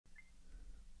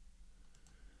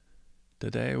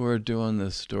Today we're doing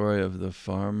the story of the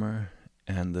farmer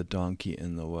and the donkey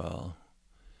in the well,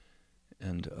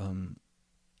 and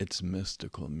its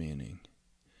mystical meaning.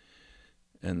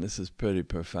 And this is pretty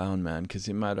profound, man, because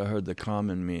you might have heard the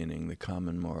common meaning, the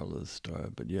common moral of the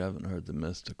story, but you haven't heard the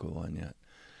mystical one yet.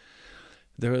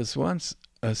 There was once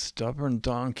a stubborn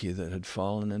donkey that had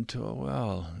fallen into a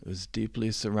well. It was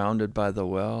deeply surrounded by the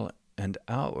well and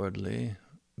outwardly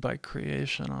by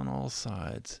creation on all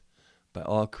sides, by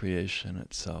all creation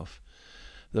itself.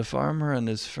 The farmer and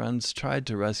his friends tried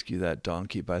to rescue that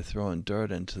donkey by throwing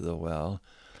dirt into the well,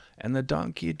 and the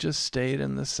donkey just stayed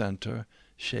in the center,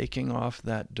 shaking off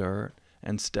that dirt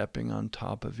and stepping on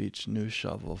top of each new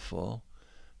shovelful,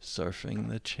 surfing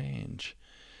the change.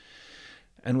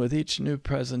 And with each new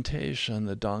presentation,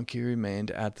 the donkey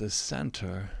remained at the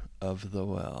center of the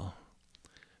well.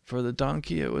 For the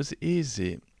donkey, it was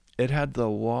easy. It had the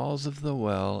walls of the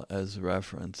well as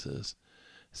references,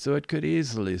 so it could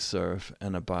easily surf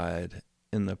and abide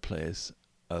in the place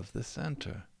of the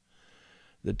center.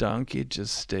 The donkey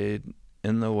just stayed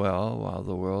in the well while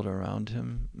the world around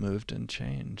him moved and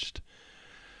changed,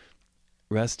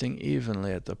 resting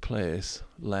evenly at the place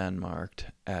landmarked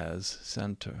as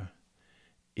center,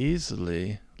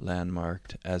 easily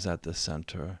landmarked as at the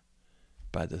center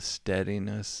by the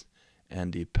steadiness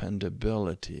and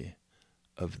dependability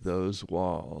of those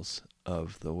walls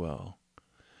of the well.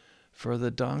 For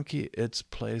the donkey, its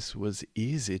place was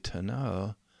easy to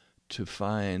know, to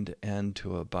find, and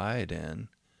to abide in.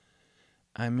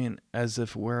 I mean, as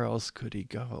if where else could he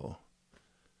go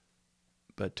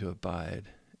but to abide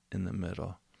in the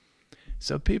middle?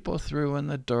 So people threw in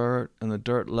the dirt, and the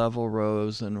dirt level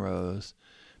rose and rose,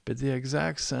 but the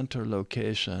exact center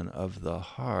location of the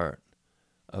heart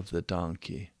of the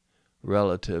donkey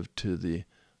relative to the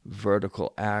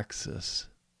vertical axis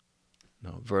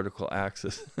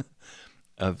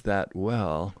of that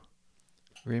well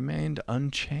remained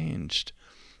unchanged.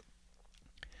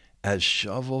 As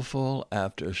shovelful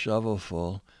after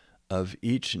shovelful of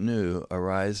each new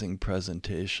arising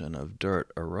presentation of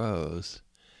dirt arose,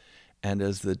 and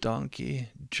as the donkey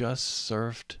just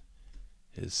surfed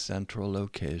his central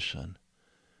location,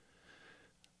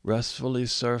 restfully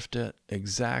surfed it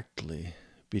exactly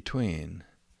between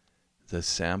the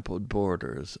sampled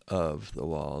borders of the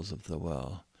walls of the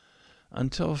well,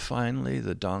 until finally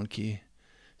the donkey,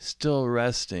 still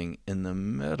resting in the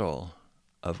middle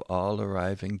of all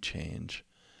arriving change,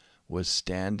 was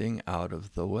standing out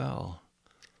of the well,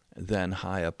 then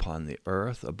high upon the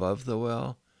earth above the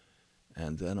well,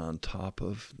 and then on top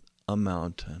of a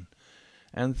mountain.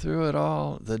 And through it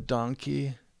all, the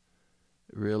donkey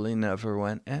really never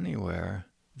went anywhere,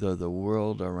 though the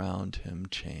world around him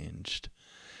changed.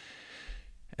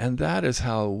 And that is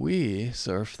how we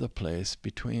surf the place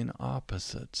between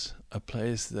opposites, a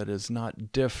place that is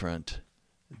not different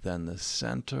than the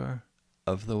center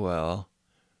of the well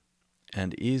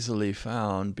and easily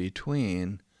found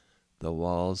between the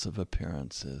walls of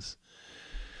appearances.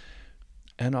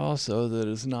 And also that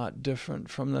is not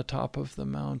different from the top of the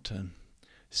mountain.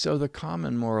 So the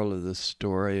common moral of this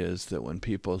story is that when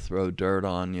people throw dirt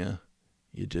on you,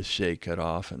 you just shake it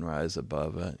off and rise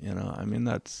above it. I mean,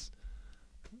 that's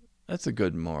a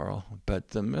good moral,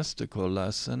 but the mystical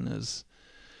lesson is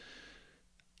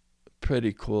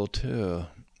pretty cool too.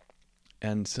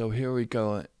 And so here we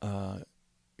go,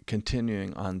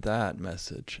 continuing on that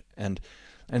message. And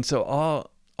so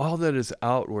all that is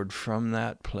outward from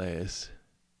that place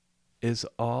is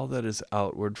all that is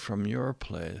outward from your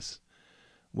place,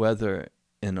 whether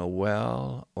in a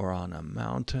well or on a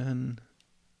mountain,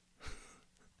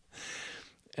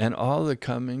 and all the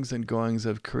comings and goings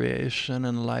of creation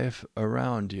and life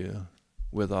around you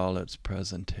with all its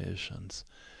presentations.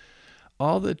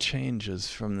 All the changes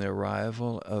from the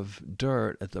arrival of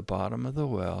dirt at the bottom of the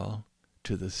well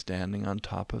to the standing on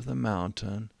top of the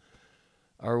mountain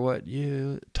are what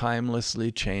you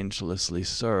timelessly, changelessly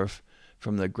surf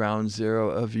from the ground zero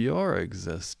of your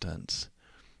existence.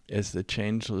 Is the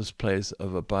changeless place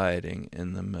of abiding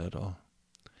in the middle.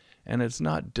 And it's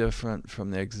not different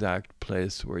from the exact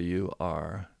place where you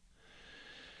are,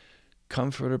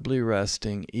 comfortably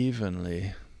resting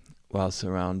evenly while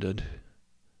surrounded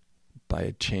by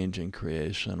a changing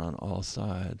creation on all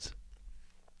sides.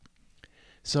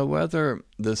 So whether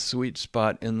the sweet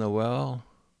spot in the well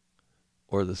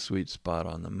or the sweet spot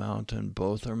on the mountain,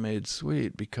 both are made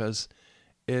sweet because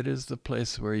it is the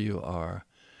place where you are.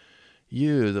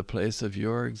 You, the place of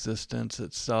your existence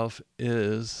itself,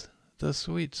 is the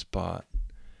sweet spot.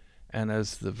 And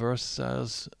as the verse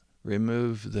says,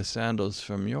 remove the sandals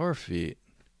from your feet,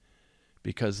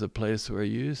 because the place where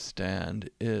you stand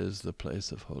is the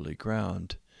place of holy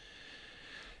ground.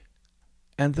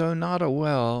 And though not a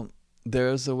well, there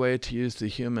is a way to use the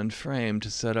human frame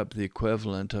to set up the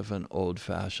equivalent of an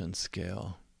old-fashioned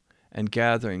scale, and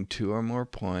gathering 2 or more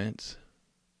points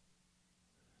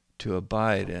to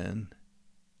abide in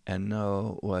and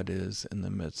know what is in the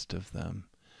midst of them.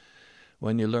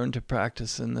 When you learn to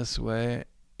practice in this way,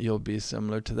 you'll be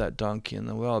similar to that donkey in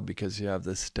the well, because you have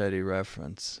this steady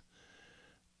reference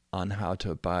on how to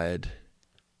abide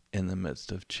in the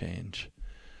midst of change.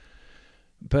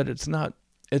 But it's not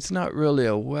really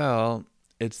a well,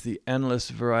 it's the endless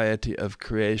variety of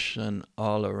creation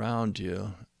all around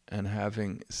you, and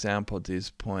having sampled these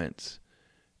points,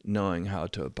 knowing how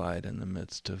to abide in the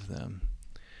midst of them.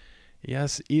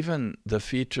 Yes, even the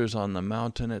features on the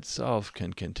mountain itself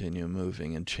can continue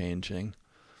moving and changing,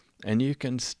 and you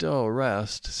can still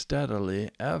rest steadily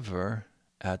ever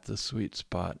at the sweet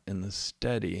spot in the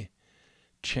steady,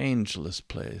 changeless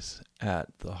place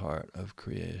at the heart of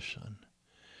creation.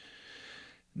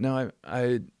 Now,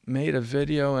 I made a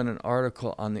video and an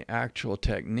article on the actual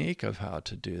technique of how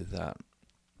to do that.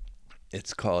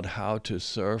 It's called How to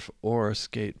Surf or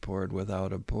Skateboard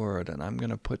Without a Board, and I'm going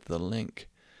to put the link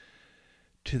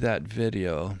to that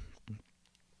video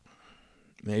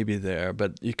maybe there,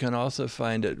 but you can also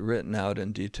find it written out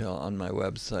in detail on my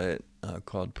website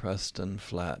called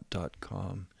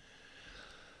PrestonFlatt.com.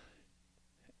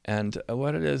 And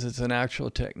what it is, it's an actual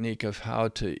technique of how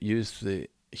to use the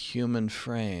human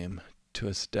frame to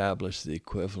establish the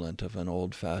equivalent of an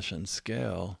old-fashioned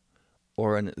scale,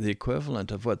 or the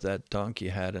equivalent of what that donkey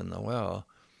had in the well,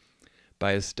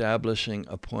 by establishing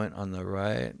a point on the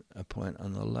right, a point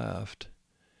on the left,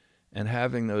 and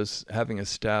having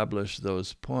established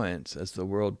those points as the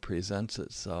world presents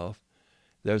itself,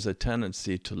 there's a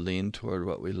tendency to lean toward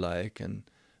what we like and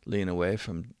lean away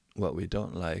from what we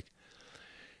don't like.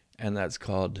 And that's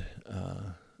called,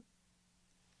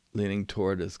 leaning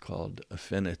toward is called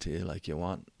affinity, like you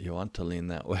want to lean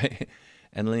that way.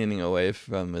 And leaning away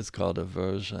from is called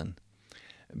aversion.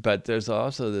 But there's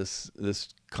also this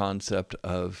concept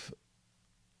of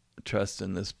trust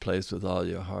in this place with all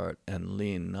your heart and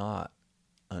lean not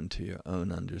unto your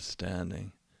own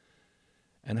understanding.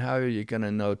 And how are you going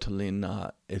to know to lean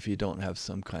not if you don't have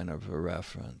some kind of a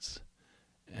reference?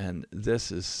 And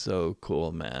this is so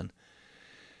cool, man.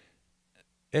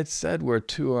 It's said where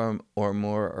 2 or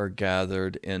more are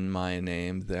gathered in my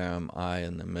name, there am I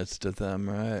in the midst of them,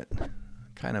 right?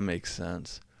 Kind of makes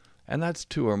sense. And that's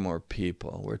 2 or more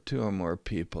people, where 2 or more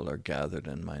people are gathered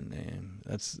in my name.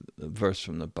 That's a verse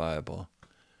from the Bible.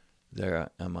 There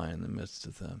am I in the midst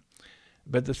of them.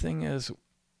 But the thing is,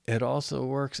 it also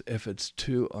works if it's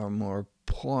 2 or more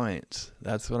points.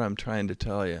 That's what I'm trying to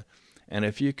tell you. And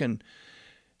if you can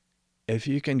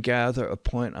gather a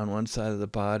point on one side of the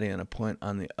body and a point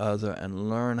on the other and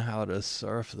learn how to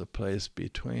surf the place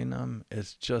between them,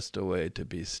 it's just a way to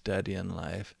be steady in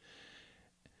life.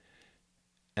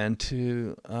 And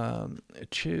to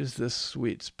choose this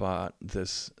sweet spot,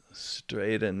 this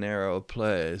straight and narrow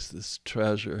place, this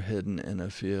treasure hidden in a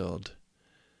field,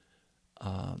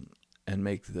 and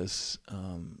make this,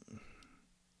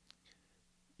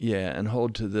 and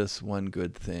hold to this one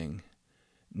good thing,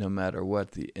 no matter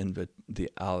what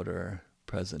the outer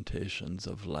presentations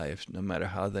of life, no matter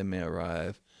how they may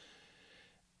arrive,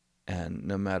 and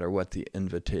no matter what the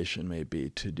invitation may be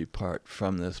to depart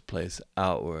from this place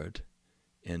outward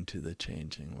into the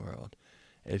changing world.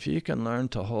 If you can learn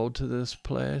to hold to this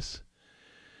place,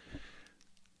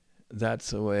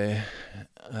 that's a way,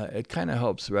 it kind of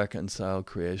helps reconcile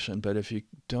creation. But if you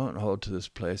don't hold to this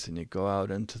place and you go out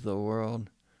into the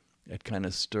world, it kind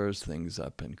of stirs things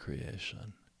up in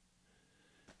creation.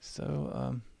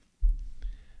 So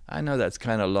I know that's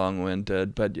kind of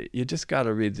long-winded, but you just got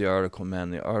to read the article,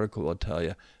 man. The article will tell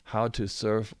you how to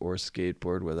surf or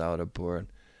skateboard without a board.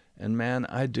 And man,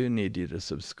 I do need you to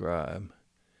subscribe.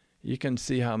 You can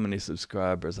see how many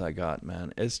subscribers I got,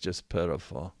 man. It's just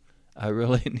pitiful. I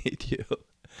really need you.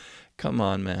 Come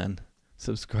on, man.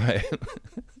 Subscribe.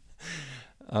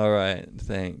 All right.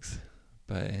 Thanks.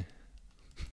 Bye.